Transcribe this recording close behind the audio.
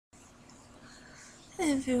Hi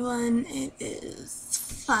everyone, it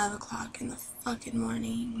is 5 o'clock in the fucking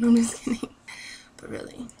morning. No, I'm just kidding. But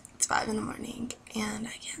really, it's 5 in the morning and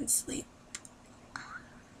I can't sleep.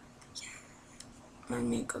 Yeah. My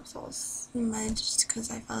makeup's all smudged because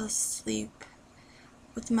I fell asleep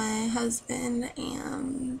with my husband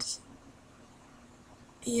and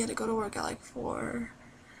he had to go to work at like 4.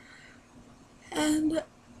 And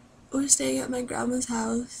we're staying at my grandma's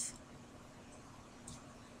house.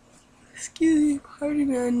 Excuse me,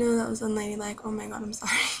 pardon me, I know that was unladylike. Oh my god, I'm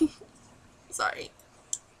sorry. Sorry.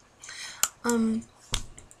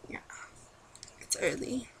 Yeah. It's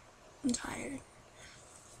early. I'm tired.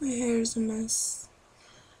 My hair is a mess.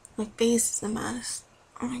 My face is a mess.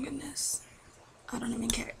 Oh my goodness. I don't even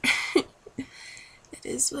care. It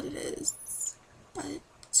is what it is. But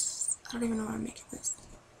I don't even know why I'm making this.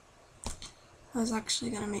 I was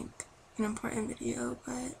actually gonna make an important video,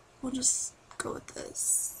 but we'll just go with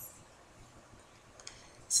this.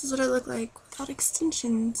 This is what I look like without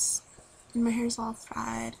extensions. And my hair's all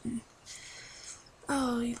fried. And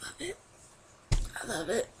oh, you love it. I love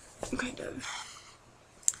it. Kind of.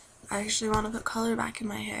 I actually want to put color back in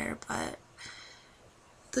my hair, but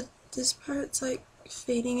this part's like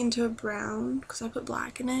fading into a brown because I put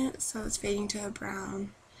black in it, so it's fading to a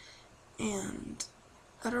brown. And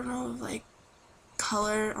I don't know if like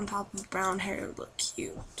color on top of brown hair would look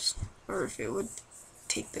cute, or if it would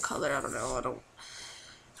take the color. I don't know.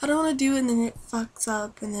 I don't want to do it and then it fucks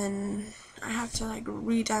up and then I have to like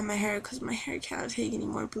re-dye my hair because my hair can't take any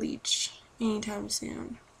more bleach anytime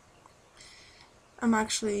soon.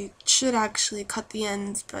 Should actually cut the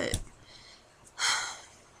ends, but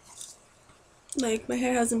like my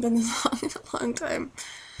hair hasn't been this long in a long time,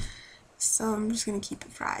 so I'm just gonna keep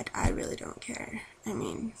it fried. I really don't care. I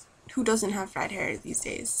mean, who doesn't have fried hair these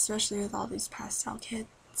days, especially with all these pastel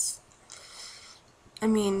kids? I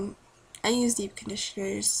mean, I use deep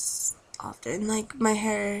conditioners often. Like, my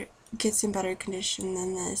hair gets in better condition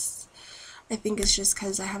than this. I think it's just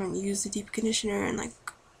because I haven't used a deep conditioner in like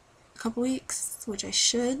a couple weeks, which I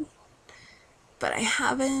should, but I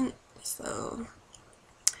haven't, so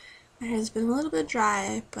my hair's been a little bit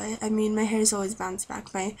dry, but I mean, my hair's always bounced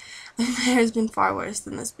back. My hair's been far worse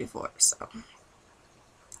than this before, so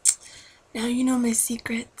now you know my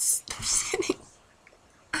secrets. I'm just kidding.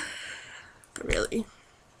 But really.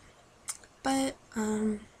 But,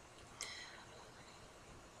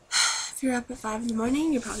 if you're up at 5 in the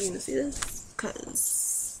morning, you're probably gonna see this,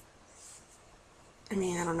 because, I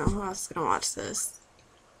mean, I don't know who else is gonna watch this.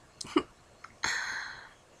 I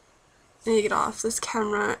need to get off this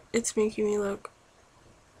camera. It's making me look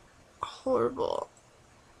horrible.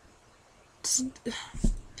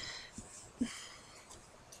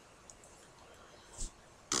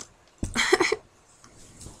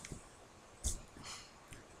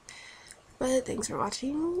 But thanks for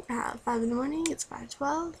watching at 5 in the morning. It's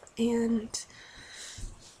 5:12, and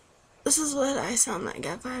this is what I sound like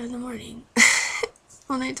at 5 in the morning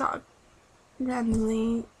when I talk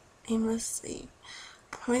randomly, aimlessly,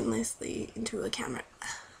 pointlessly into a camera.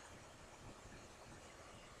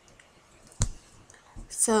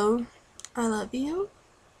 So, I love you.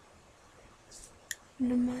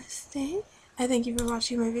 Namaste. I thank you for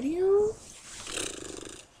watching my video.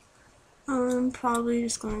 I'm probably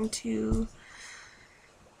just going to,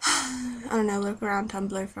 I don't know, look around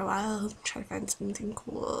Tumblr for a while, try to find something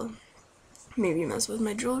cool. Maybe mess with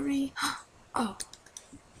my jewelry. Oh.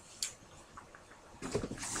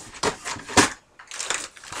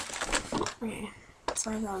 Okay,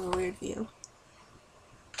 sorry that was a weird view.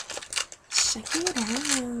 Check it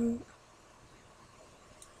out.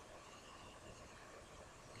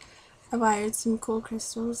 I wired some cool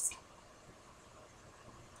crystals.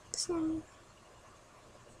 This one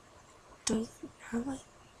doesn't have it.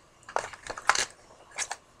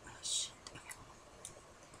 Oh shit.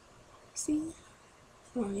 See?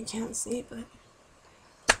 Well, you can't see, but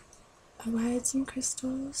I wired some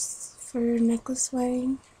crystals for necklace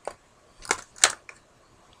wearing.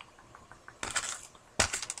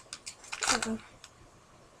 Got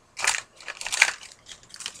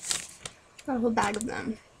a whole bag of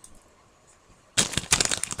them.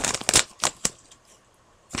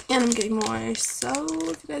 And I'm getting more, so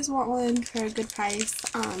if you guys want one for a good price,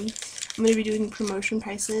 I'm going to be doing promotion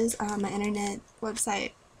prices. My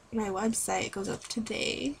website goes up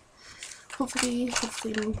today. Hopefully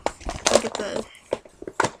I'll get the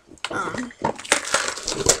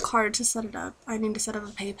card to set it up. I need to set up a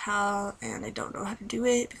PayPal, and I don't know how to do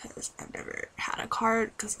it because I've never had a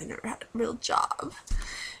card, because I never had a real job,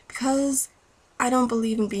 because I don't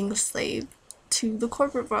believe in being a slave to the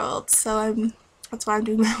corporate world, so that's why I'm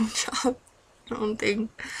doing my own job, my own thing.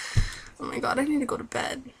 Oh my god, I need to go to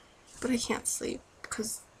bed. But I can't sleep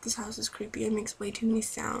because this house is creepy and makes way too many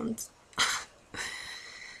sounds.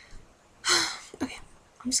 Okay,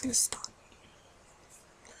 I'm just gonna stop.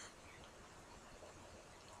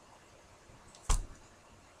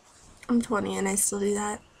 I'm 20 and I still do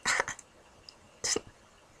that.